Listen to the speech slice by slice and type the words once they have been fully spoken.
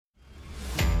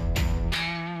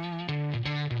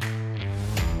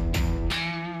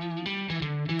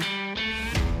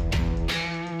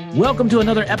Welcome to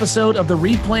another episode of the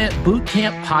Replant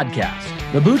Bootcamp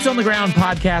Podcast, the Boots on the Ground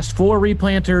podcast for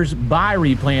replanters by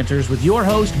replanters with your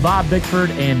host, Bob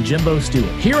Bickford and Jimbo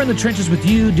Stewart. Here in the trenches with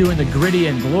you doing the gritty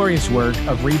and glorious work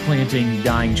of replanting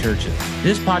dying churches.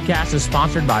 This podcast is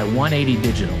sponsored by 180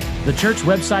 Digital, the church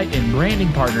website and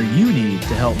branding partner you need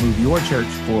to help move your church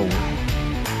forward.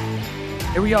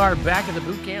 Here we are back at the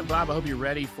boot camp. Bob, I hope you're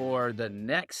ready for the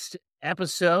next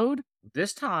episode.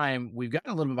 This time, we've gotten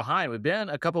a little bit behind. We've been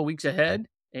a couple of weeks ahead,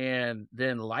 and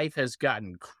then life has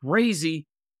gotten crazy.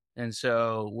 And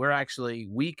so we're actually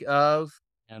week of,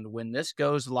 and when this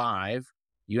goes live,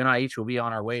 you and I each will be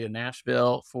on our way to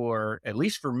Nashville for, at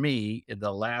least for me,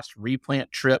 the last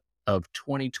replant trip of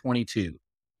 2022.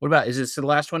 What about, is this the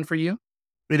last one for you?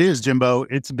 It is, Jimbo.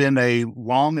 It's been a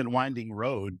long and winding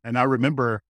road. And I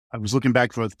remember I was looking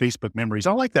back for Facebook memories.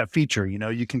 I like that feature. You know,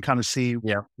 you can kind of see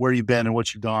where you've been and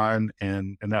what you've done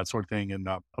and that sort of thing. And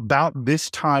about this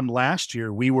time last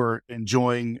year, we were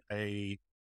enjoying a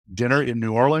dinner in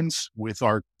New Orleans with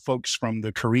our folks from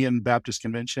the Korean Baptist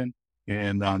Convention.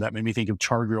 And that made me think of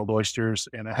char-grilled oysters.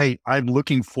 And hey, I'm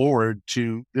looking forward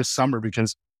to this summer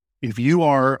because if you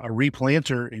are a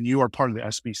replanter and you are part of the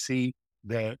SBC,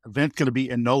 the event's going to be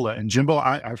in NOLA. And Jimbo,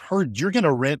 I've heard you're going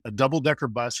to rent a double-decker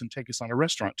bus and take us on a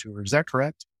restaurant tour. Is that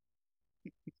correct?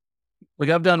 Look,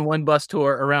 I've done one bus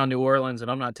tour around New Orleans, and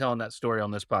I'm not telling that story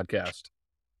on this podcast.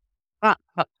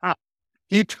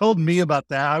 He told me about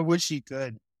that. I wish he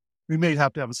could. We may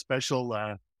have to have a special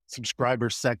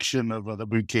subscriber section of the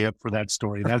boot camp for that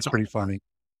story. That's pretty funny.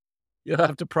 You'll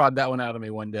have to prod that one out of me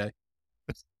one day.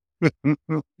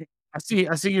 I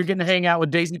see you're getting to hang out with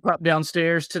Daisy Pup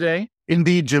downstairs today.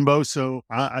 Indeed, Jimbo. So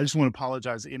I just want to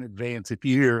apologize in advance. If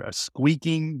you hear a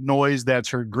squeaking noise, that's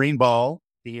her green ball.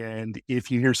 And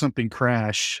if you hear something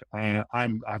crash,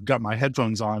 I've got my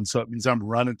headphones on. So it means I'm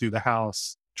running through the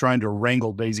house trying to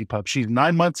wrangle Daisy Pup. She's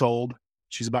 9 months old.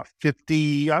 She's about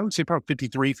 50, I would say probably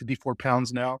 53, 54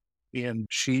 pounds now. And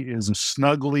she is a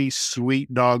snuggly,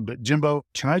 sweet dog. But Jimbo,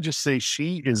 can I just say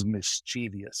she is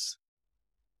mischievous?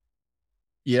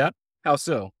 Yeah. How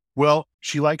so? Well,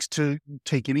 she likes to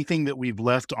take anything that we've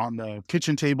left on the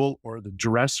kitchen table or the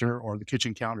dresser or the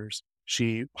kitchen counters.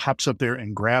 She hops up there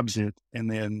and grabs it, and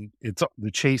then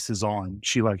the chase is on.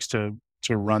 She likes to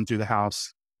run through the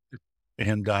house.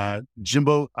 And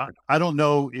Jimbo, I don't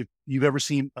know if you've ever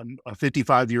seen a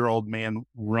 55-year-old man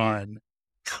run,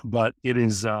 but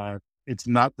it's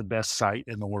not the best sight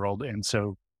in the world. And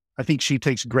so I think she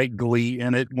takes great glee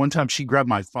in it. One time she grabbed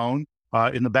my phone.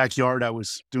 In the backyard, I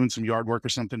was doing some yard work or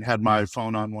something, had my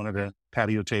phone on one of the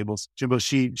patio tables. Jimbo,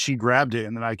 she grabbed it,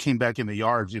 and then I came back in the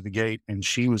yard through the gate, and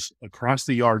she was across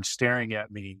the yard staring at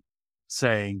me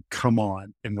saying, "Come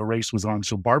on." And the race was on.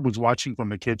 So Barb was watching from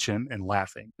the kitchen and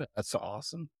laughing. That's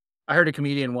awesome. I heard a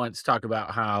comedian once talk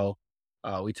about how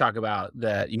we talk about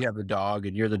that you have the dog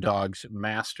and you're the dog's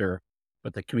master,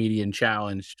 but the comedian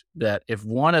challenged that if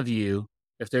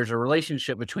there's a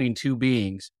relationship between two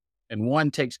beings, and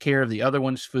one takes care of the other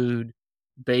one's food,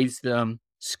 bathes them,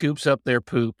 scoops up their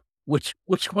poop, which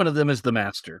one of them is the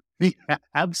master? Yeah,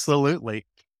 absolutely.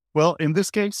 Well, in this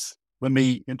case, let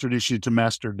me introduce you to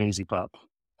Master Daisy Pup,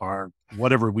 or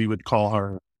whatever we would call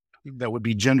her. That would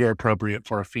be gender appropriate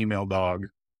for a female dog.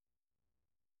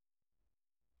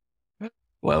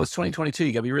 Well, it's 2022.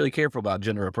 You got to be really careful about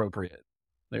gender appropriate.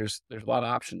 There's a lot of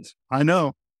options. I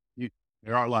know.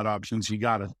 There are a lot of options. You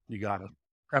gotta.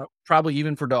 Probably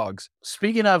even for dogs.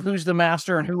 Speaking of who's the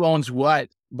master and who owns what,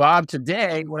 Bob,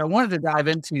 today, what I wanted to dive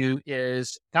into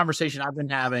is a conversation I've been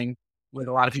having with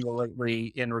a lot of people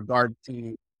lately in regard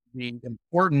to the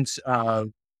importance of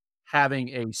having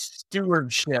a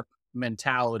stewardship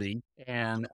mentality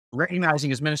and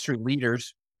recognizing as ministry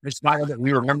leaders, it's vital that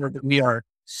we remember that we are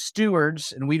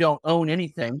stewards and we don't own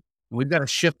anything. We've got to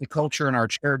shift the culture in our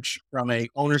church from a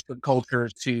ownership culture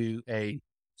to a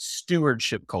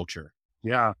stewardship culture.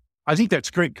 Yeah, I think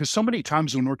that's great because so many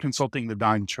times when we're consulting the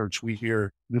dying church, we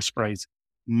hear this phrase,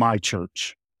 my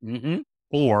church,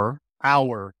 or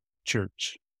our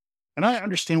church. And I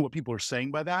understand what people are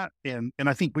saying by that. And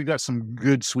I think we've got some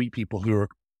good, sweet people who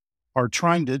are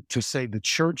trying to say the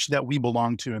church that we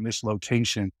belong to in this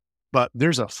location. But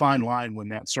there's a fine line when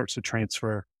that starts to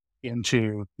transfer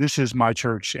into this is my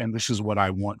church and this is what I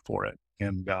want for it.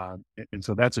 And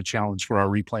so that's a challenge for our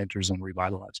replanters and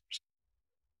revitalizers.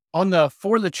 On the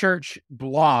For the Church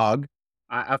blog,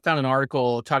 I found an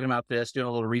article talking about this, doing a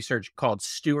little research called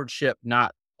Stewardship,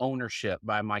 Not Ownership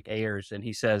by Mike Ayers. And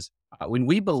he says, when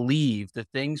we believe the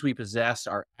things we possess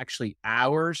are actually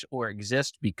ours or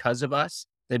exist because of us,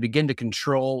 they begin to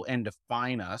control and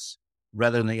define us.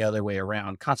 rather than the other way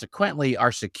around. Consequently,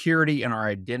 our security and our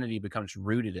identity becomes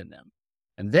rooted in them.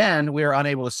 And then we are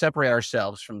unable to separate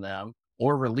ourselves from them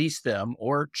or release them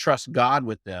or trust God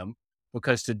with them,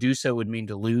 because to do so would mean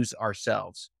to lose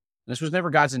ourselves. This was never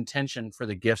God's intention for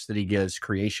the gifts that he gives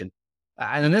creation.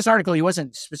 And in this article, he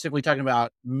wasn't specifically talking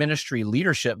about ministry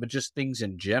leadership, but just things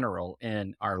in general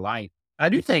in our life. I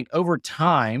do think over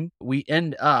time, we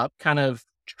end up kind of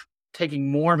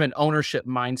taking more of an ownership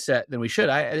mindset than we should.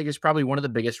 I think it's probably one of the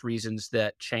biggest reasons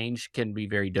that change can be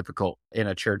very difficult in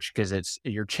a church, because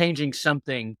you're changing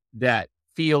something that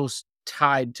feels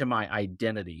tied to my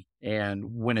identity.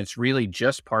 And when it's really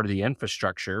just part of the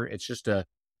infrastructure, it's just a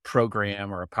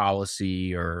program or a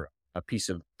policy or a piece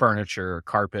of furniture or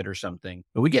carpet or something,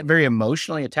 but we get very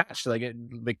emotionally attached. Like,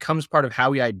 it becomes part of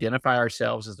how we identify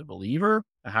ourselves as a believer,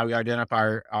 how we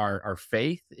identify our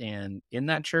faith in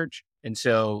that church. And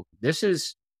so this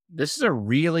is a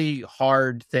really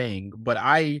hard thing, but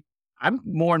I'm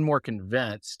more and more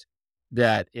convinced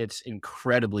that it's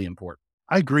incredibly important.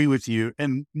 I agree with you.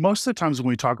 And most of the times when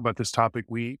we talk about this topic,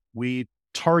 we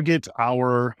target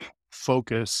our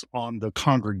focus on the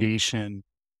congregation,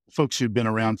 folks who've been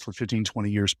around for 15,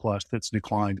 20 years plus that's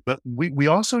declined. But we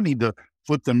also need to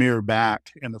flip the mirror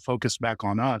back and the focus back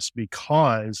on us,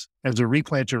 because as a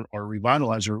replanter or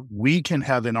revitalizer, we can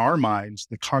have in our minds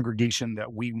the congregation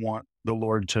that we want the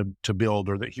Lord to build,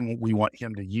 or that we want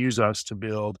him to use us to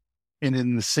build. And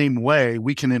in the same way,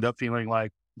 we can end up feeling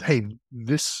like, hey,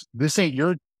 this ain't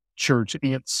your church,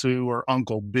 Aunt Sue or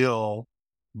Uncle Bill,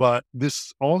 but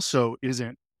this also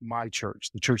isn't my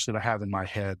church, the church that I have in my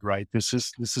head, right? This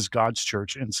is God's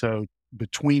church. And so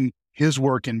between his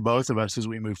work in both of us as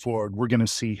we move forward, we're going to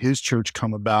see his church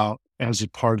come about as a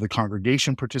part of the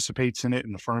congregation participates in it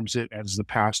and affirms it, as the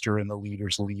pastor and the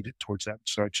leaders lead it towards that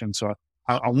direction. So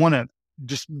I want to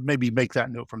just maybe make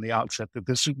that note from the outset, that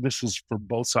this is for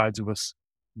both sides of us,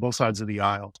 both sides of the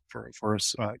aisle, for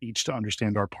us each to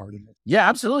understand our part in it. Yeah,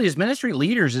 absolutely. As ministry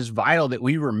leaders, it's vital that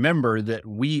we remember that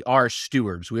we are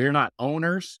stewards. We are not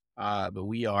owners, but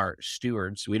we are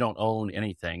stewards. We don't own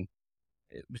anything.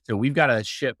 So we've got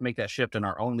to make that shift in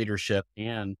our own leadership,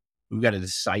 and we've got to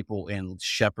disciple and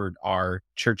shepherd our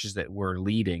churches that we're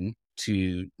leading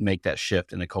to make that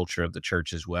shift in the culture of the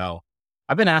church as well.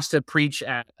 I've been asked to preach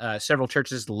at several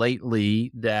churches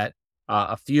lately that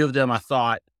a few of them I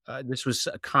thought this was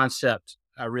a concept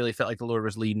I really felt like the Lord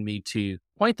was leading me to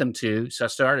point them to. So I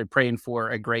started praying for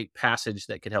a great passage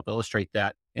that could help illustrate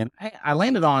that. And I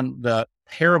landed on the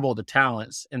parable of the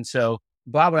talents. And so,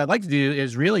 Bob, what I'd like to do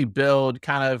is really build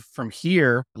kind of from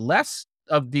here, less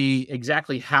of the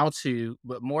exactly how to,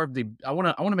 but more of the, I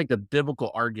want to make the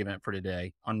biblical argument for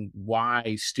today on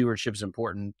why stewardship is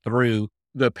important through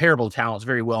the parable of talents,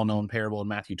 very well-known parable in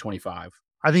Matthew 25.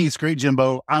 I think it's great,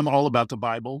 Jimbo. I'm all about the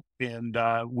Bible, and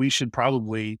we should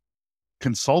probably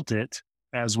consult it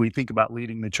as we think about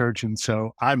leading the church. And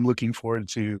so I'm looking forward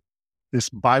to this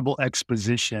Bible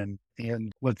exposition,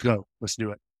 and let's go. Let's do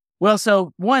it. Well,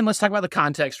 so one, let's talk about the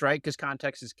context, right? Because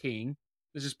context is king.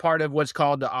 This is part of what's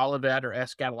called the Olivet or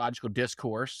eschatological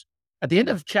discourse. At the end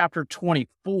of chapter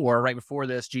 24, right before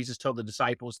this, Jesus told the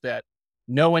disciples that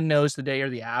no one knows the day or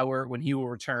the hour when he will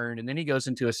return. And then he goes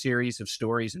into a series of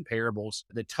stories and parables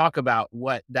that talk about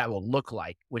what that will look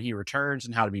like when he returns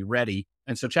and how to be ready.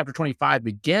 And so chapter 25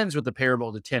 begins with the parable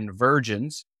of the 10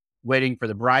 virgins waiting for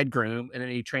the bridegroom. And then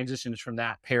he transitions from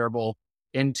that parable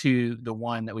into the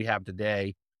one that we have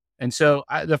today. And so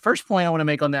the first point I want to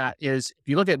make on that is, if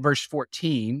you look at verse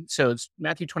 14, so it's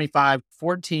Matthew 25,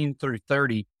 14 through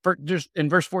 30. In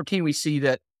verse 14, we see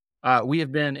that we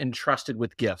have been entrusted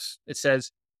with gifts. It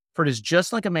says, "For it is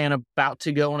just like a man about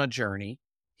to go on a journey.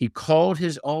 He called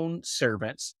his own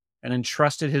servants and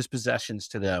entrusted his possessions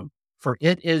to them. For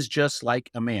it is just like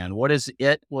a man." What is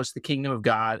it? Was the kingdom of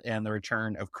God and the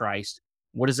return of Christ.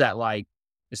 What is that like?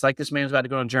 It's like this man's about to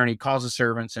go on a journey, calls his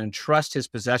servants and entrust his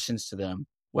possessions to them.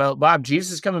 Well, Bob,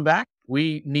 Jesus is coming back.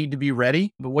 We need to be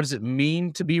ready. But what does it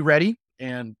mean to be ready?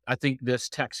 And I think this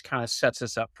text kind of sets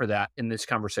us up for that in this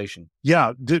conversation.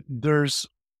 Yeah, there's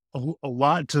a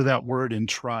lot to that word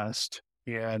entrust,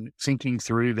 and thinking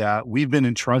through that. We've been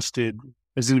entrusted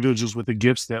as individuals with the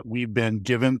gifts that we've been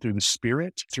given through the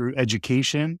Spirit, through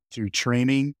education, through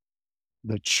training.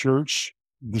 The church,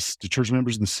 the church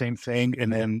members, the same thing.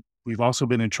 And then we've also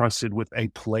been entrusted with a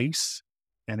place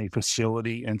and a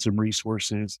facility and some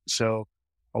resources. So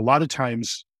a lot of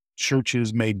times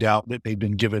churches may doubt that they've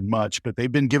been given much, but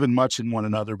they've been given much in one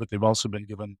another, but they've also been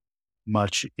given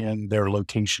much in their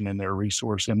location and their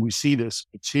resource. And we see this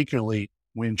particularly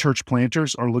when church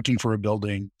planters are looking for a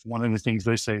building. One of the things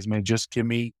they say is, man, just give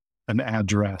me an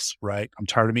address, right? I'm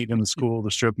tired of meeting in the school,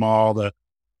 the strip mall, the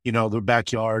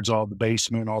backyards, all the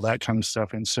basement, all that kind of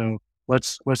stuff. And so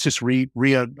let's just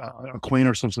acquaint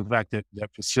ourselves with the fact that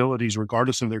facilities,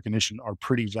 regardless of their condition, are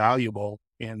pretty valuable.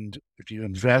 And if you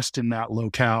invest in that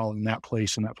locale, in that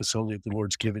place, in that facility that the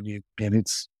Lord's given you, and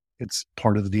it's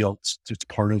part of the deal. It's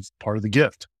part of the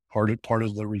gift, part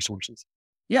of the resources.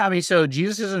 Yeah, I mean, so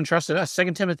Jesus has entrusted us.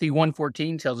 2 Timothy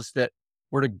 1:14 tells us that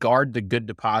we're to guard the good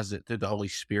deposit through the Holy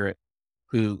Spirit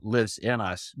who lives in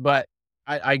us. But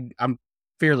I'm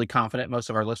fairly confident most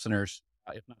of our listeners,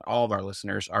 if not all of our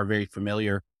listeners, are very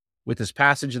familiar with this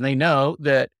passage, and they know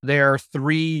that there are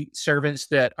 3 servants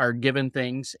that are given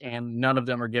things, and none of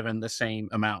them are given the same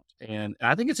amount. And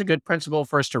I think it's a good principle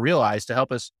for us to realize to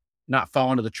help us not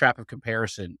fall into the trap of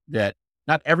comparison, that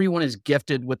not everyone is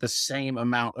gifted with the same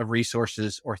amount of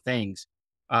resources or things.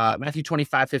 Matthew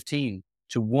 25:15,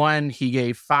 to one, he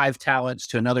gave 5 talents,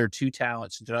 to another 2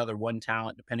 talents, to another 1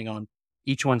 talent, depending on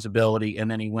each one's ability. And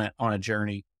then he went on a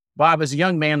journey. Bob, as a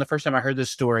young man, the first time I heard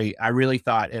this story, I really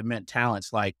thought it meant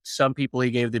talents. Like some people he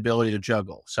gave the ability to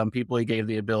juggle. Some people he gave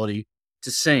the ability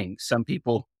to sing. Some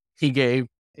people he gave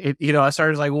it, I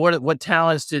started like, what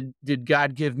talents did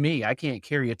God give me? I can't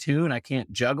carry a tune. I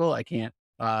can't juggle. I can't,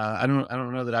 I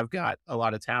don't know that I've got a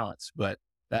lot of talents, but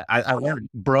that I learned.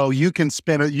 Bro, you can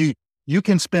spin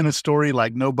a story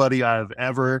like nobody I've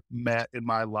ever met in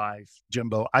my life,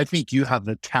 Jimbo. I think you have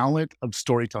the talent of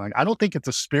storytelling. I don't think it's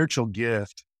a spiritual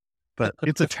gift, but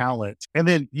it's a talent. And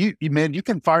then you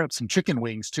can fire up some chicken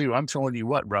wings too. I'm telling you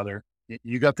what, brother,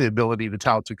 you got the ability, the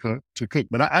talent to cook,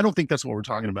 but I don't think that's what we're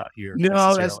talking about here.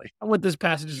 No, that's not what this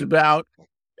passage is about.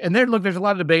 And there's a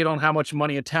lot of debate on how much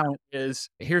money a talent is.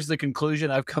 Here's the conclusion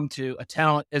I've come to. A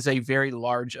talent is a very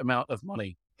large amount of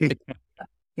money.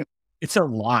 It's a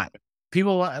lot.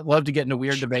 People love to get into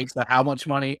weird debates about how much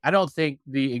money. I don't think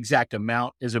the exact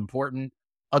amount is important,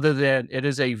 other than it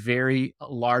is a very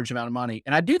large amount of money.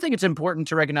 And I do think it's important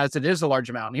to recognize that it is a large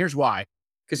amount. And here's why.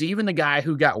 Because even the guy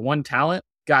who got 1 talent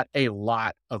got a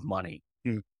lot of money.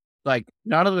 Like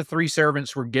none of the 3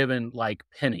 servants were given like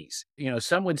pennies.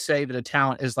 Some would say that a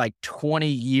talent is like 20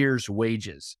 years'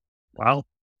 wages. Wow.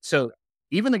 So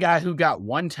even the guy who got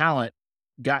 1 talent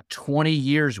got 20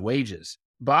 years' wages.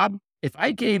 Bob, if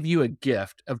I gave you a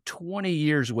gift of 20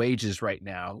 years' wages right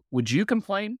now, would you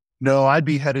complain? No, I'd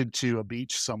be headed to a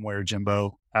beach somewhere,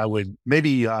 Jimbo. I would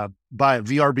maybe buy a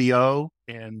VRBO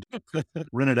and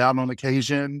rent it out on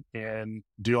occasion and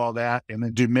do all that, and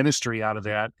then do ministry out of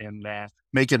that, and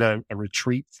make it a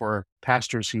retreat for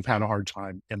pastors who've had a hard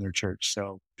time in their church.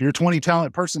 So if you're a 20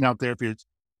 talent person out there,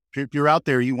 if you're out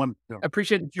there, you want to. I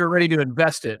appreciate that you're ready to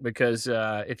invest it, because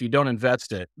if you don't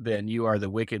invest it, then you are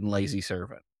the wicked and lazy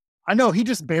servant. I know he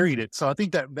just buried it. So I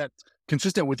think that's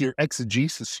consistent with your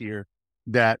exegesis here,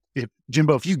 that if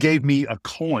you gave me a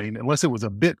coin, unless it was a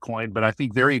Bitcoin, but I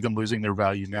think they're even losing their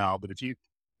value now. But if you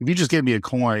just gave me a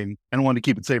coin and I wanted to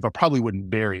keep it safe, I probably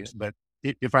wouldn't bury it. But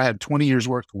if I had 20 years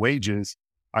worth of wages,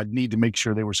 I'd need to make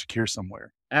sure they were secure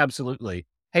somewhere. Absolutely.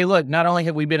 Hey, look, not only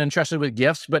have we been entrusted with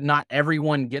gifts, but not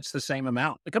everyone gets the same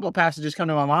amount. A couple of passages come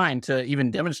to my mind to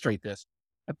even demonstrate this.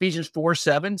 Ephesians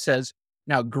 4:7 says,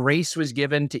 now grace was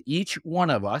given to each one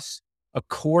of us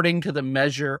according to the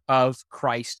measure of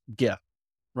Christ's gift.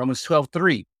 Romans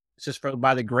 12:3 says, for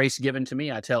by the grace given to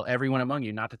me, I tell everyone among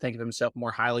you not to think of himself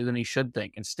more highly than he should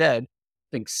think. Instead,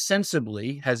 think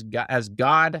sensibly as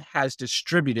God has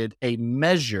distributed a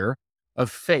measure of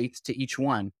faith to each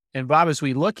one. And Bob, as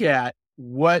we look at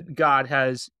what God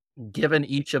has given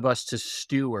each of us to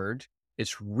steward,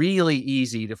 it's really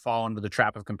easy to fall into the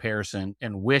trap of comparison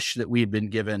and wish that we had been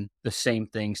given the same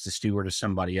things to steward as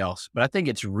somebody else. But I think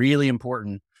it's really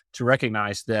important to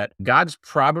recognize that God's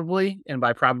probably, and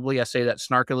by probably I say that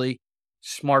snarkily,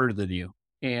 smarter than you.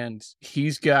 And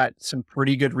he's got some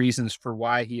pretty good reasons for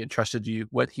why he entrusted you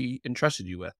what he entrusted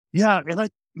you with. Yeah. And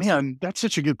man, that's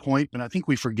such a good point. And I think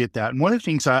we forget that. And one of the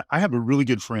things, I have a really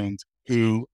good friend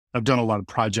who I've done a lot of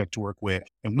project work with,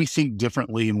 and we think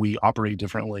differently and we operate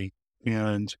differently.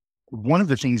 And one of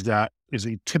the things that is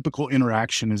a typical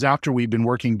interaction is after we've been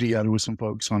working together with some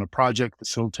folks on a project,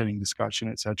 facilitating discussion,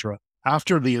 et cetera,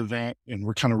 after the event, and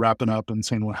we're kind of wrapping up and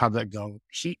saying, well, how'd that go?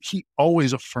 He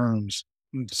always affirms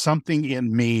something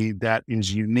in me that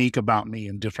is unique about me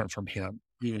and different from him.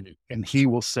 And he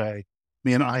will say,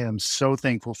 man, I am so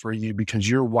thankful for you because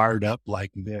you're wired up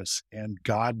like this, and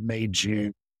God made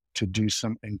you to do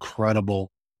some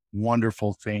incredible,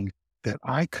 wonderful thing that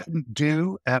I couldn't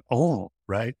do at all.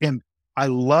 Right. And I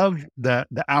love the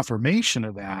affirmation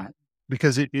of that,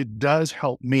 because it does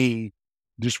help me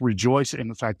just rejoice in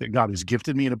the fact that God has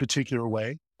gifted me in a particular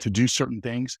way to do certain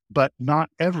things, but not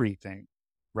everything.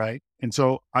 right? And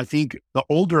so I think the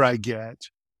older I get,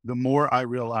 the more I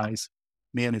realize,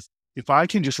 man, if I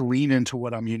can just lean into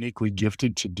what I'm uniquely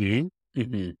gifted to do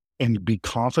Mm-hmm. and be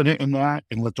confident in that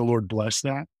and let the Lord bless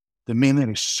that, then man, that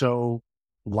is so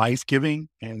life-giving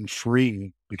and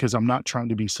free because I'm not trying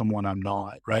to be someone I'm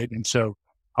not, right? And so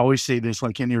I always say this,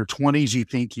 like in your 20s, you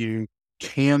think you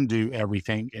can do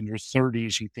everything. In your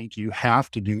 30s, you think you have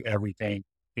to do everything.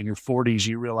 In your 40s,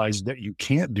 you realize that you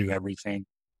can't do everything.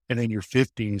 And in your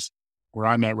 50s, where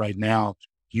I'm at right now,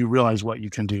 you realize what you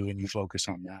can do and you focus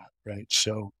on that, right?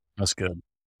 So That's good.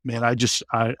 man,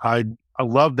 I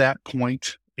love that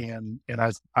point, and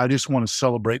I just want to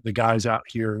celebrate the guys out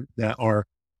here that are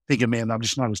thinking, man, I'm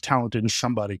just not as talented as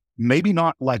somebody. Maybe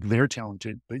not like they're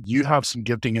talented, but you have some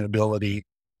gifting and ability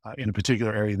in a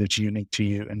particular area that's unique to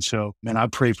you. And so, man, I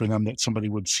pray for them that somebody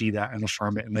would see that and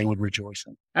affirm it, and they would rejoice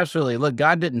in. Absolutely. Look,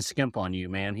 God didn't skimp on you,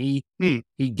 man. He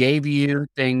gave you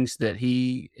things that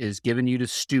he is giving you to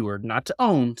steward, not to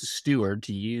own, to steward,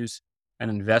 to use and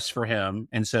invest for him.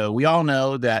 And so we all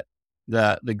know that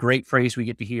the great phrase we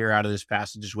get to hear out of this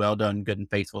passage is, well done, good and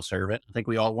faithful servant. I think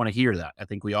we all want to hear that. I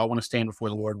think we all want to stand before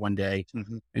the Lord one day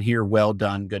and hear, well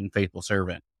done, good and faithful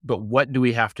servant. But what do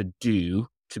we have to do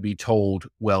to be told,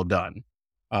 well done?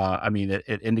 I mean,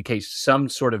 it indicates some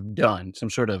sort of done,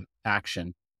 some sort of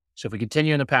action. So if we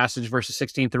continue in the passage, verses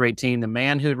 16 through 18, the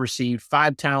man who had received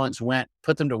 5 talents went,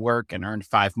 put them to work, and earned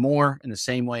 5 more. In the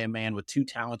same way, a man with 2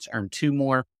 talents earned 2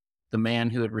 more. The man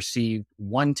who had received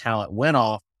 1 talent went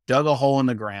off, dug a hole in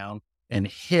the ground, and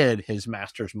hid his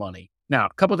master's money. Now,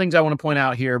 a couple of things I want to point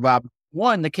out here, Bob.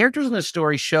 One, the characters in this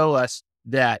story show us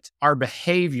that our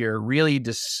behavior really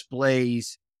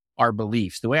displays our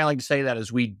beliefs. The way I like to say that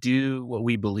is we do what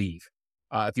we believe.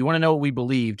 If you want to know what we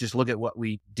believe, just look at what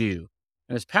we do.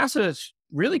 And this passage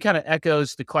really kind of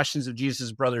echoes the questions of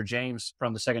Jesus' brother James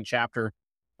from the 2nd chapter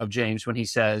of James when he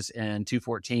says in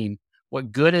 2:14,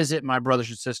 what good is it, my brothers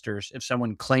and sisters, if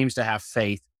someone claims to have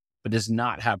faith but does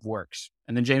not have works?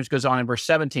 And then James goes on in verse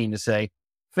 17 to say,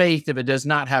 faith, if it does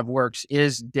not have works,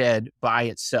 is dead by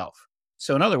itself.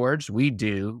 So in other words, we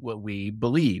do what we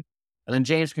believe. And then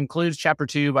James concludes chapter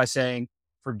 2 by saying,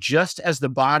 for just as the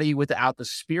body without the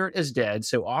spirit is dead,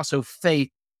 so also faith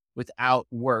without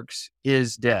works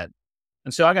is dead.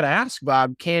 And so I got to ask,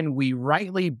 Bob, can we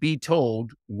rightly be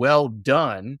told, well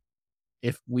done,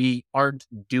 if we aren't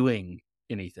doing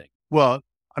anything? Well,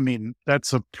 I mean,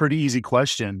 that's a pretty easy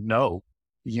question. No,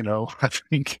 I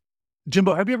think,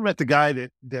 Jimbo, have you ever met the guy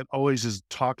that always is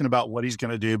talking about what he's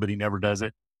going to do, but he never does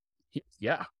it?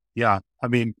 Yeah. Yeah. I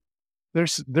mean,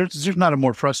 there's not a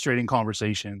more frustrating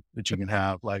conversation that you can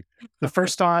have. Like the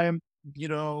first time,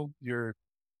 you're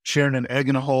sharing an egg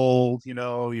in a hole,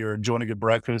 you're enjoying a good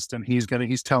breakfast, and he's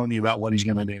telling you about what he's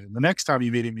going to do. The next time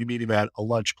you meet him at a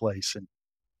lunch place and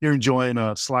you're enjoying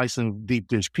a slice of deep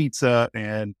dish pizza,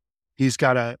 and he's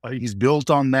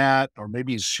built on that, or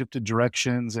maybe he's shifted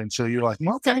directions. And so you're like,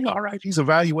 okay, all right, he's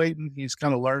evaluating, he's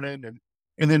kind of learning.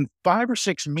 And then 5 or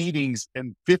 6 meetings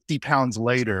and 50 pounds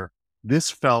later,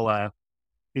 this fella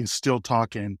is still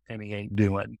talking and he ain't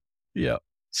doing. Yeah.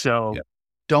 So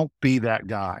don't be that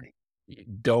guy.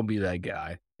 Don't be that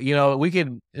guy.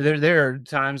 There are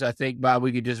times I think, Bob,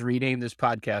 we could just rename this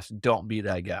podcast, Don't Be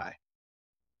That Guy.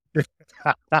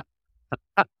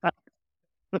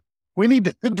 We need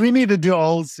to do a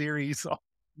whole series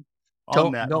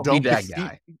on that. Don't be that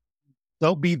guy.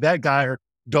 Don't be that guy, or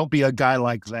don't be a guy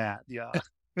like that. Yeah.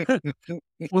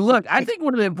 Well, look, I think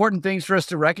one of the important things for us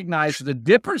to recognize, the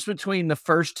difference between the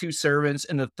first 2 servants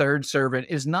and the third servant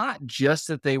is not just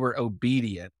that they were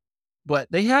obedient,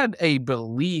 but they had a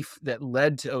belief that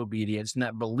led to obedience, and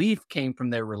that belief came from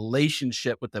their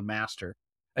relationship with the master.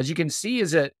 As you can see,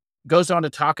 as it goes on to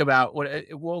talk about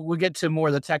we'll get to more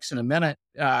of the text in a minute,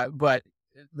 but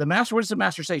the master, what does the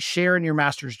master say? Share in your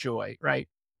master's joy, right?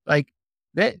 Like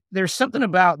there's something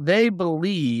about, they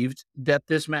believed that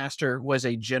this master was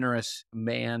a generous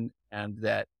man,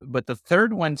 but the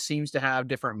third one seems to have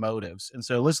different motives. And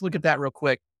so let's look at that real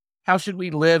quick. How should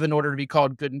we live in order to be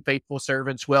called good and faithful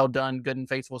servants? Well done, good and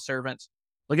faithful servants.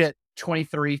 Look at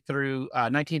 19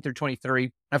 through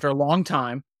 23. After a long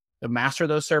time, the master of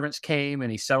those servants came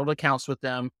and he settled accounts with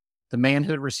them. The man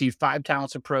who had received 5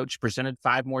 talents approached, presented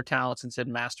 5 more talents, and said,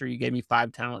 Master, you gave me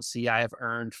 5 talents. See, I have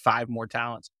earned 5 more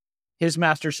talents. His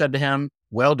master said to him,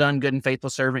 well done, good and faithful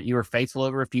servant. You are faithful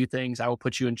over a few things. I will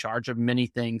put you in charge of many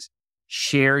things.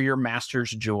 Share your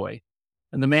master's joy.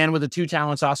 And the man with the 2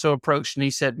 talents also approached, and he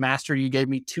said, Master, you gave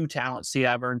me 2 talents. See,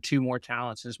 I've earned 2 more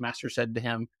talents. His master said to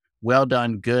him, well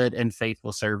done, good and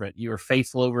faithful servant. You are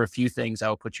faithful over a few things. I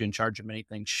will put you in charge of many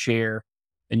things. Share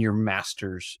in your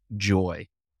master's joy.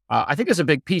 I think it's a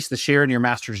big piece to share in your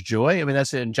master's joy. I mean,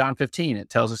 that's in John 15. It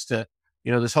tells us to,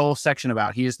 this whole section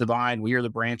about he is the vine, we are the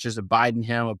branches, abide in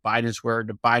him, abide in his word,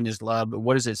 abide in his love. But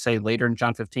what does it say later in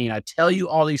John 15? I tell you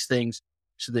all these things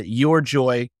so that your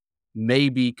joy may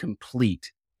be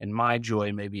complete and my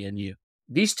joy may be in you.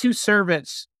 These two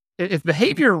servants, if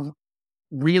behavior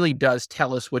really does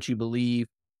tell us what you believe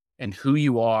and who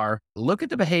you are, look at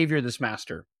the behavior of this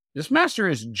master. This master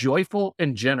is joyful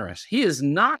and generous. He is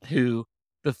not who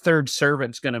the third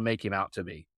servant's going to make him out to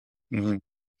be. Mm-hmm.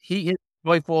 He is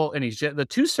joyful, and the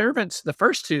two servants, the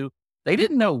first two, they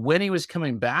didn't know when he was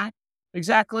coming back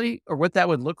exactly or what that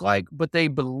would look like, but they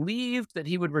believed that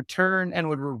he would return and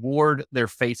would reward their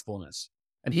faithfulness.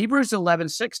 And Hebrews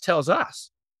 11:6 tells us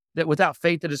that without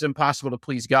faith it is impossible to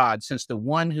please God, since the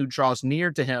one who draws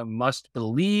near to him must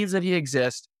believe that he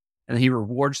exists and that he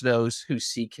rewards those who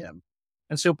seek him.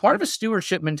 And so part of a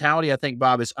stewardship mentality, I think,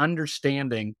 Bob, is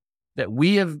understanding that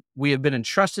we have been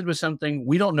entrusted with something.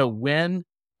 We don't know when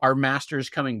our master is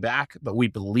coming back, but we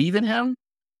believe in him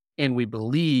and we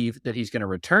believe that he's going to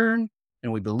return.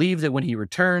 And we believe that when he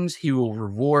returns, he will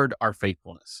reward our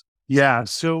faithfulness. Yeah.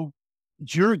 So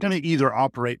you're going to either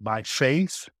operate by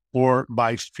faith or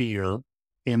by fear.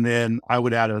 And then I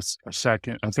would add a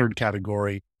third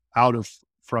category, out of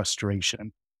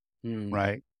frustration,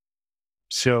 right?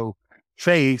 So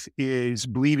faith is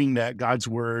believing that God's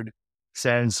word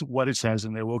says what it says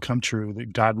and it will come true,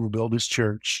 that God will build his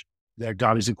church, that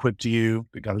God has equipped you,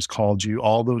 that God has called you,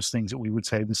 all those things that we would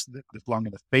say this belong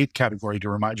in the faith category to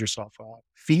remind yourself of.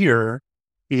 Fear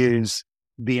is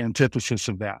the antithesis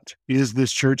of that. Is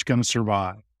this church going to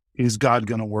survive? Is God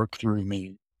going to work through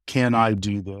me? Can I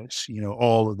do this?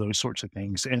 All of those sorts of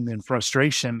things. And then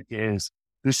frustration is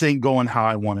this ain't going how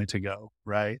I want it to go,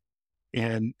 right?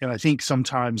 And I think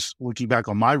sometimes looking back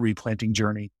on my replanting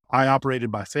journey, I operated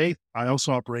by faith. I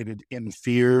also operated in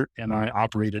fear and I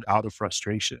operated out of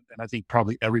frustration. And I think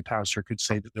probably every pastor could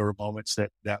say that there were moments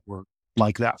that were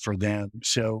like that for them.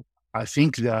 So I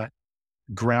think that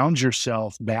ground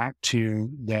yourself back to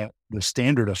the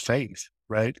standard of faith,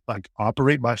 right? Like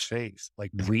operate by faith,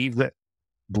 like believe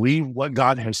what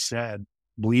God has said,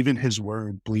 believe in his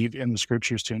word, believe in the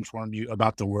scriptures to inform you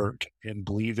about the work, and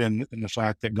believe in the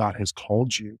fact that God has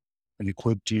called you and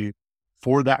equipped you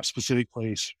for that specific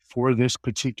place, for this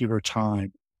particular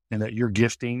time, and that your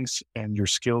giftings and your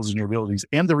skills and your abilities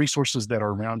and the resources that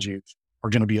are around you are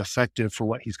going to be effective for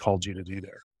what he's called you to do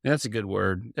there. That's a good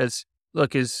word.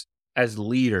 As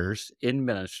leaders in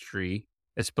ministry,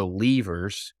 as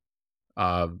believers,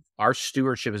 our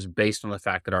stewardship is based on the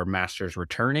fact that our master is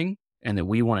returning and that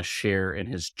we want to share in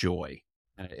his joy.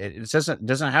 It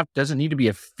doesn't need to be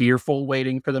a fearful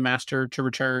waiting for the master to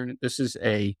return. This is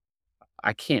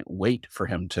I can't wait for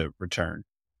him to return.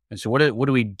 And so what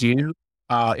do we do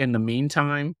in the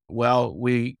meantime? Well,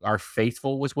 we are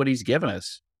faithful with what he's given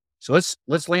us. So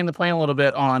let's land the plane a little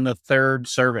bit on the third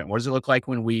servant. What does it look like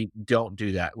when we don't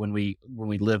do that? When we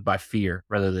live by fear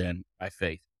rather than by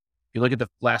faith? If you look at the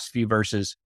last few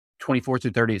verses, 24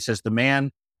 through 30, it says, the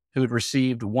man who had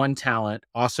received 1 talent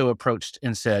also approached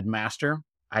and said, Master,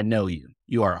 I know you.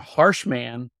 You are a harsh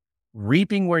man,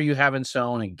 reaping where you haven't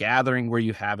sown and gathering where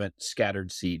you haven't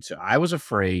scattered seed. So I was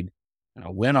afraid and I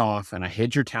went off and I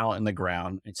hid your talent in the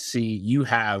ground, and see, you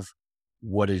have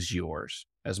what is yours.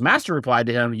 As master replied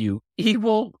to him, you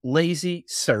evil, lazy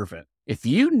servant. If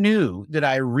you knew that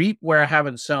I reap where I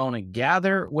haven't sown and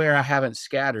gather where I haven't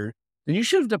scattered, then you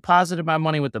should have deposited my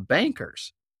money with the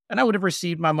bankers, and I would have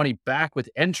received my money back with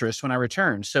interest when I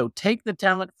returned. So take the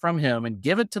talent from him and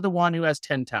give it to the one who has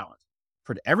 10 talents.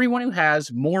 For to everyone who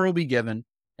has, more will be given,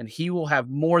 and he will have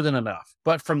more than enough.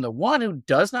 But from the one who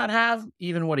does not have,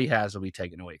 even what he has will be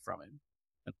taken away from him.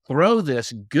 And throw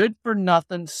this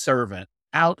good-for-nothing servant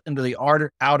out into the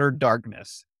outer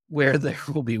darkness, where there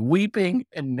will be weeping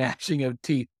and gnashing of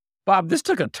teeth. Bob, this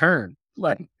took a turn.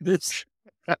 Like this,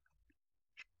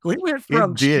 we went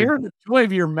from sharing the joy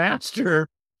of your master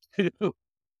to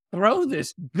throw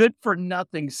this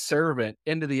good-for-nothing servant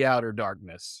into the outer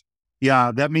darkness.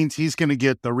 Yeah, that means he's going to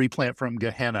get the replant from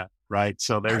Gehenna, right?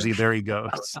 So there he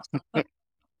goes.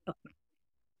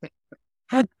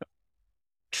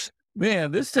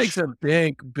 Man, this takes a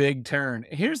big turn.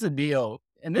 Here's the deal.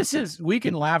 And we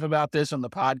can laugh about this on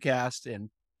the podcast, and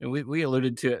we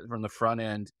alluded to it from the front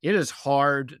end. It is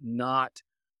hard not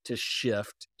to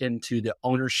shift into the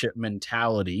ownership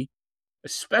mentality,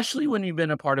 especially when you've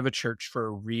been a part of a church for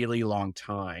a really long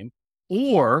time,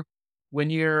 or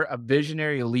when you're a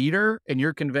visionary leader and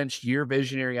you're convinced your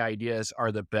visionary ideas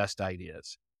are the best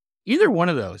ideas. Either one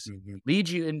of those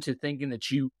leads you into thinking that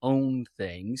you own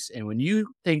things. And when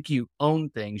you think you own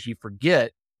things, you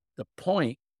forget the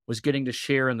point was getting to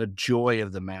share in the joy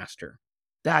of the master.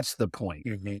 That's the point.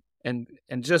 Mm-hmm.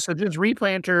 And just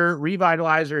replanter,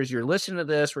 revitalizer, as you're listening to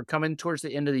this, we're coming towards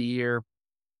the end of the year.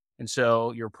 And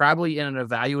so you're probably in an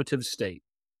evaluative state.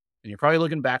 And you're probably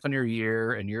looking back on your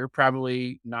year and you're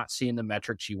probably not seeing the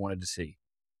metrics you wanted to see.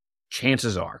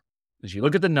 Chances are, as you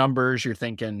look at the numbers, you're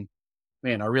thinking,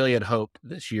 man, I really had hoped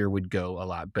this year would go a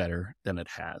lot better than it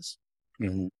has.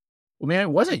 Mm-hmm. Well, man,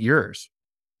 it wasn't yours.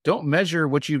 Don't measure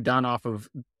what you've done off of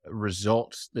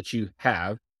results that you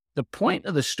have. The point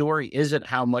of the story isn't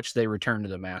how much they returned to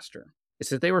the master. It's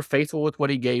that they were faithful with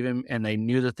what he gave him and they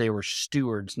knew that they were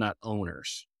stewards, not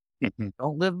owners. Mm-hmm.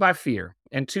 Don't live by fear.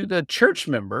 And to the church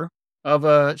member of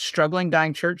a struggling,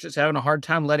 dying church that's having a hard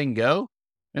time letting go,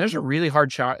 and there's a really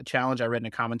hard challenge I read in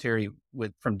a commentary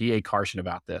from D.A. Carson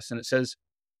about this. And it says,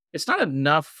 it's not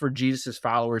enough for Jesus'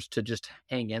 followers to just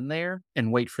hang in there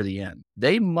and wait for the end.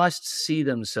 They must see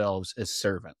themselves as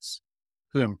servants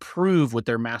who improve what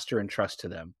their master entrusts to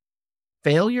them.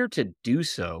 Failure to do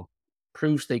so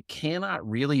proves they cannot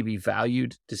really be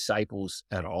valued disciples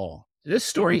at all. This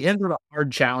story ends with a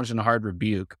hard challenge and a hard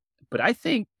rebuke, but I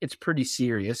think it's pretty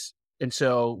serious. And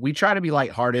so we try to be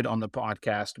lighthearted on the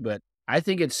podcast, but I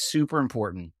think it's super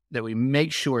important that we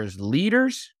make sure as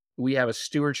leaders, we have a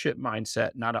stewardship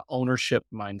mindset, not an ownership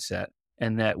mindset,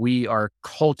 and that we are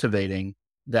cultivating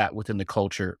that within the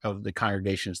culture of the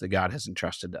congregations that God has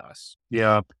entrusted to us.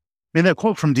 Yeah. I mean, that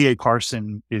quote from D.A.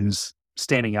 Carson is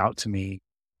standing out to me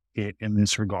in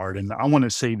this regard. And I want to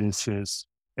say this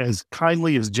as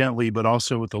kindly, as gently, but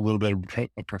also with a little bit of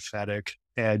a prophetic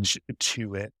edge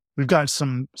to it. We've got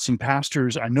some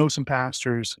pastors. I know some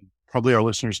pastors, probably our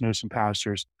listeners know some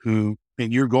pastors who,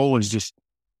 and your goal is just,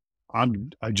 I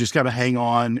just got to hang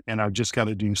on and I've just got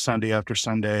to do Sunday after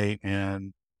Sunday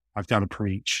and I've got to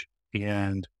preach.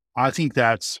 And I think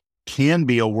can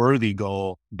be a worthy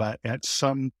goal, but at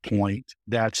some point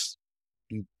that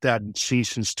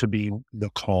ceases to be the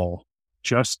call.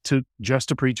 Just to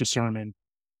preach a sermon,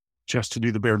 just to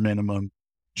do the bare minimum,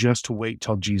 just to wait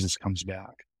till Jesus comes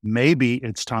back. Maybe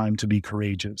it's time to be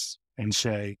courageous and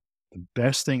say, the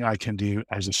best thing I can do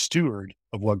as a steward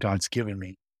of what God's given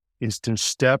me is to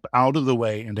step out of the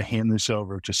way and to hand this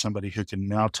over to somebody who can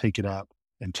now take it up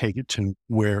and take it to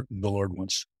where the Lord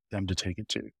wants them to take it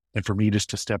to. And for me just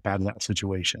to step out of that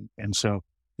situation. And so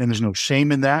then there's no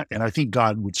shame in that. And I think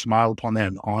God would smile upon that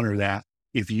and honor that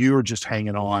if you're just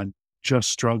hanging on, just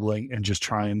struggling and just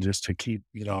trying just to keep,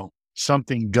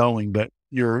 something going, but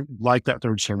you're like that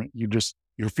third servant.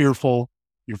 You're fearful,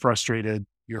 you're frustrated,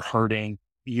 you're hurting.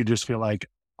 You just feel like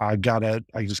I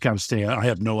just gotta stay. I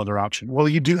have no other option. Well,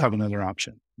 you do have another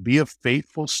option. Be a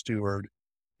faithful steward.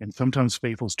 And sometimes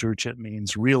faithful stewardship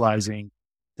means realizing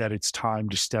that it's time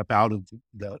to step out of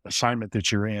the assignment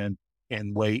that you're in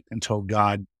and wait until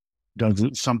God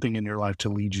does something in your life to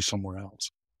lead you somewhere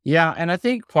else. Yeah. And I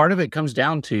think part of it comes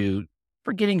down to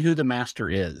forgetting who the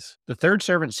master is. The third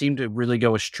servant seemed to really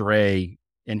go astray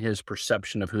in his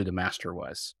perception of who the master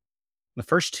was. The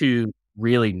first two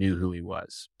really knew who he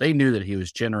was. They knew that he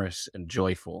was generous and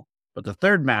joyful. But the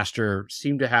third master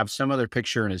seemed to have some other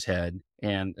picture in his head.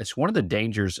 And it's one of the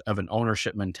dangers of an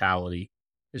ownership mentality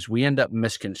is we end up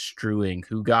misconstruing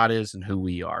who God is and who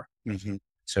we are. Mm-hmm.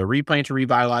 So Replanter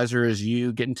Revitalizer is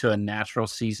you get into a natural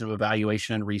season of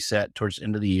evaluation and reset towards the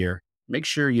end of the year. Make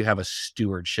sure you have a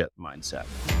stewardship mindset.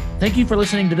 Thank you for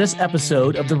listening to this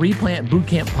episode of the Replant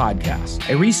Bootcamp Podcast,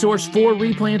 a resource for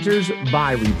replanters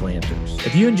by replanters.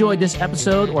 If you enjoyed this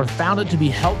episode or found it to be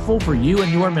helpful for you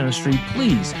and your ministry,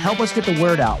 please help us get the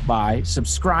word out by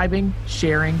subscribing,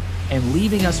 sharing, and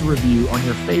leaving us a review on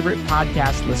your favorite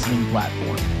podcast listening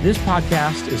platform. This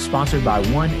podcast is sponsored by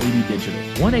 180 Digital.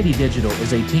 180 Digital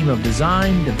is a team of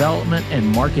design, development, and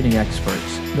marketing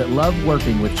experts that love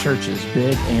working with churches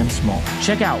big and small.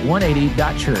 Check out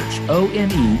 180.church,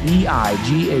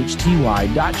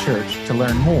 ONEEIGHTY.church to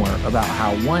learn more about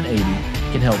how 180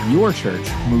 can help your church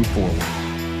move forward.